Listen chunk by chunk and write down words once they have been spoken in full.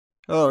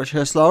Oh,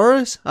 chess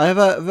lovers, I have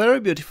a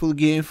very beautiful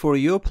game for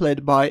you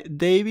played by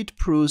David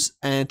Pruess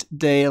and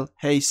Dale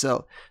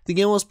Haessel. The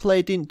game was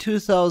played in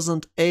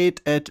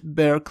 2008 at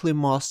Berkeley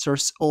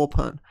Masters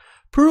Open.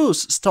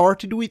 Pruess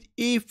started with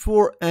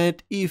e4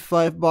 and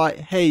e5 by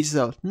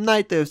Haessel,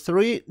 knight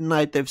f3,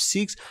 knight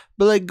f6,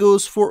 black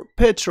goes for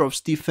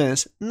Petroff's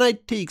defense,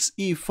 knight takes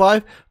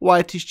e5,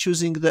 white is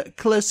choosing the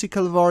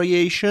classical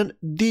variation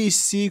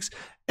d6,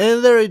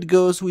 and there it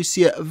goes, we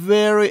see a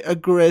very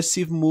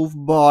aggressive move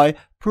by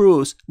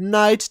Pruess,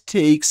 knight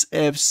takes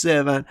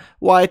f7,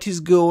 white is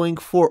going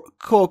for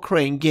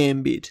Cochrane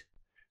Gambit.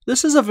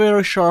 This is a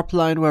very sharp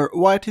line where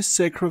white is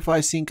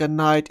sacrificing a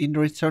knight in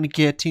return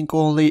getting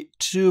only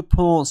 2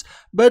 pawns,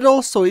 but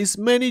also is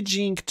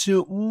managing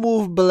to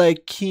move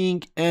black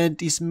king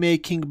and is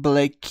making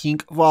black king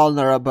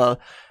vulnerable.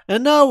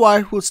 And now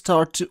white will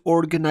start to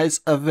organize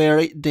a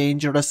very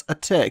dangerous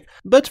attack.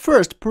 But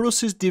first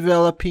Pruess is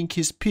developing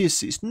his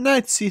pieces,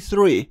 knight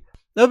c3.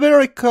 A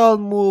very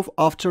calm move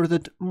after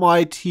that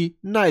mighty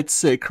knight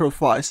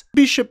sacrifice.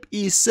 Bishop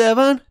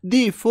e7,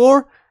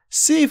 d4,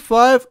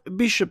 c5,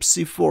 bishop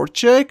c4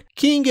 check,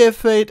 king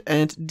f8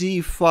 and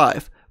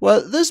d5.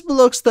 Well, this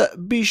blocks the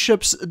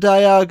bishop's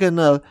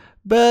diagonal,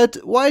 but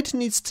white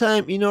needs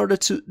time in order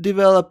to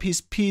develop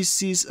his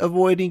pieces,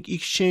 avoiding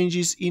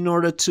exchanges in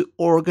order to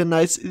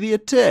organize the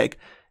attack.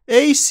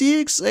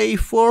 a6,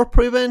 a4,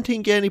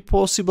 preventing any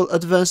possible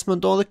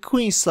advancement on the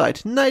queen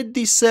side. Knight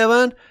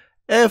d7,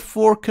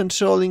 f4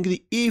 controlling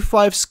the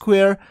e5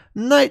 square,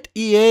 knight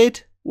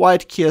e8,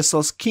 white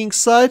castles king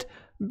side,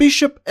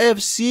 bishop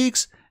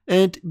f6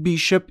 and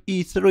bishop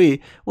e3.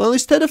 Well,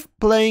 instead of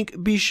playing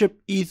bishop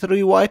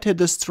e3, white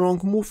had a strong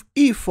move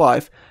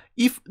e5.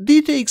 If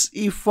d takes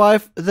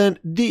e5, then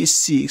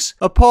d6.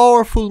 A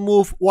powerful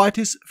move, white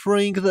is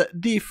freeing the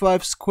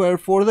d5 square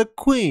for the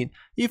queen.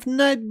 If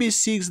knight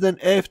b6, then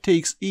f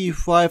takes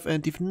e5,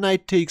 and if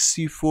knight takes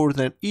c4,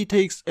 then e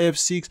takes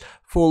f6,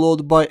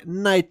 followed by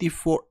knight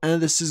e4,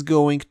 and this is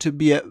going to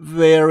be a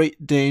very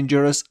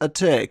dangerous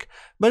attack.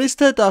 But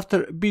instead,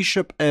 after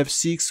bishop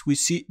f6, we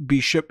see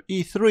bishop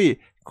e3,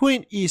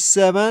 queen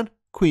e7,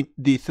 queen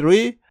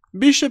d3,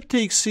 bishop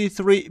takes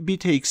c3, b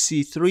takes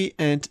c3,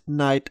 and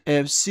knight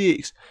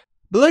f6.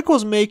 Black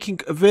was making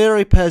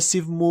very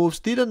passive moves,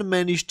 didn't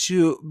manage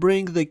to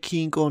bring the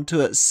king onto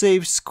a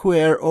safe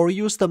square or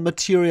use the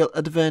material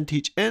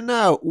advantage, and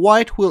now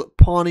white will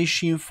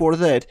punish him for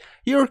that.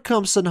 Here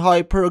comes an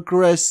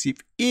hyper-aggressive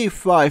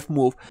e5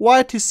 move.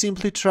 White is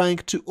simply trying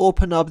to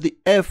open up the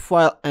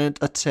f-file and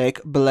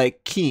attack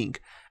black king.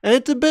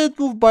 And a bad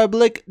move by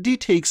black, d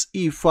takes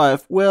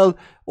e5. Well,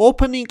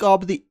 opening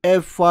up the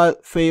f-file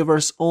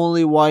favors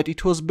only white.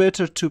 It was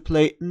better to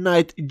play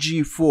knight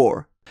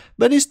g4.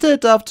 But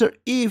instead, after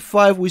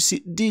e5, we see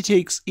d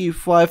takes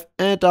e5,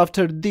 and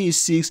after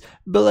d6,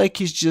 black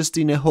is just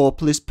in a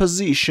hopeless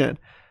position.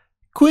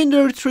 Queen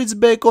retreats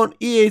back on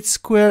e8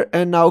 square,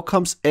 and now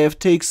comes f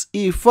takes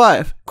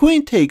e5.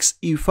 Queen takes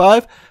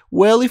e5.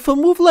 Well, if a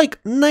move like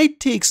knight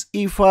takes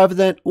e5,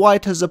 then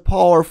white has a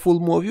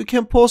powerful move. You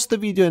can pause the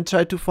video and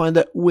try to find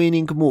a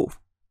winning move.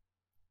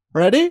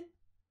 Ready?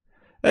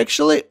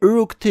 Actually,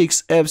 rook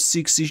takes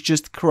f6 is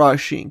just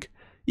crushing.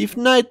 If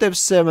knight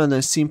f7,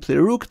 then simply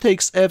rook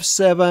takes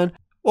f7,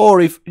 or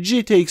if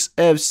g takes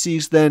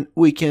f6, then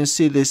we can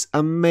see this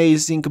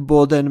amazing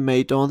boden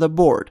mate on the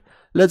board.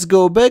 Let's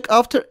go back.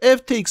 After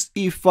f takes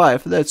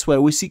e5, that's why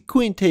we see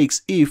queen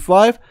takes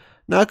e5.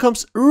 Now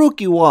comes rook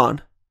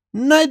e1,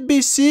 knight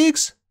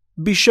b6,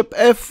 bishop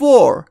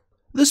f4.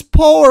 These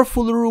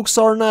powerful rooks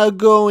are now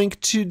going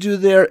to do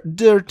their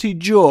dirty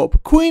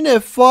job. Queen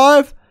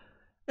f5,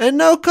 and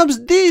now comes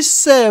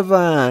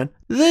d7.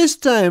 This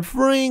time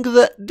freeing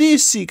the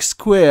d6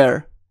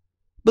 square.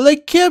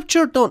 Black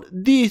captured on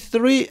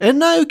d3, and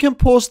now you can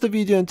pause the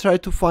video and try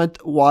to find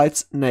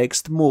white's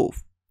next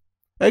move.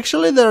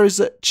 Actually, there is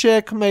a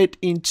checkmate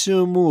in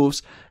 2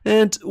 moves,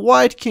 and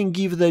white can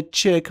give the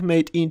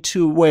checkmate in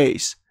 2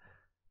 ways.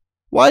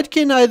 White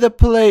can either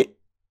play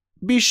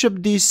bishop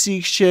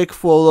d6 check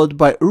followed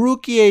by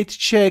rook e8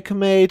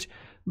 checkmate,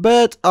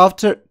 but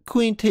after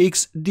queen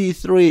takes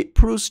d3,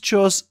 Pruess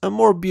chose a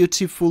more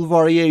beautiful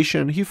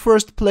variation. He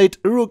first played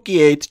rook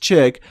e8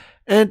 check,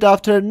 and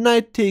after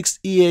knight takes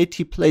e8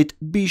 he played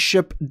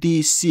bishop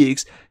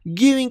d6,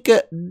 giving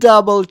a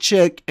double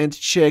check and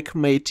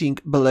checkmating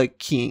black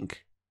king.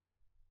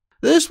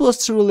 This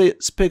was truly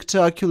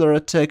spectacular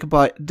attack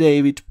by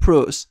David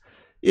Pruess.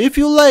 If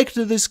you liked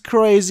this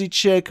crazy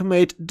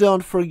checkmate,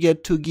 don't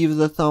forget to give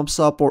the thumbs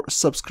up or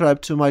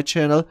subscribe to my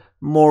channel.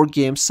 More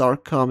games are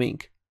coming.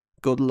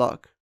 Good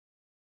luck.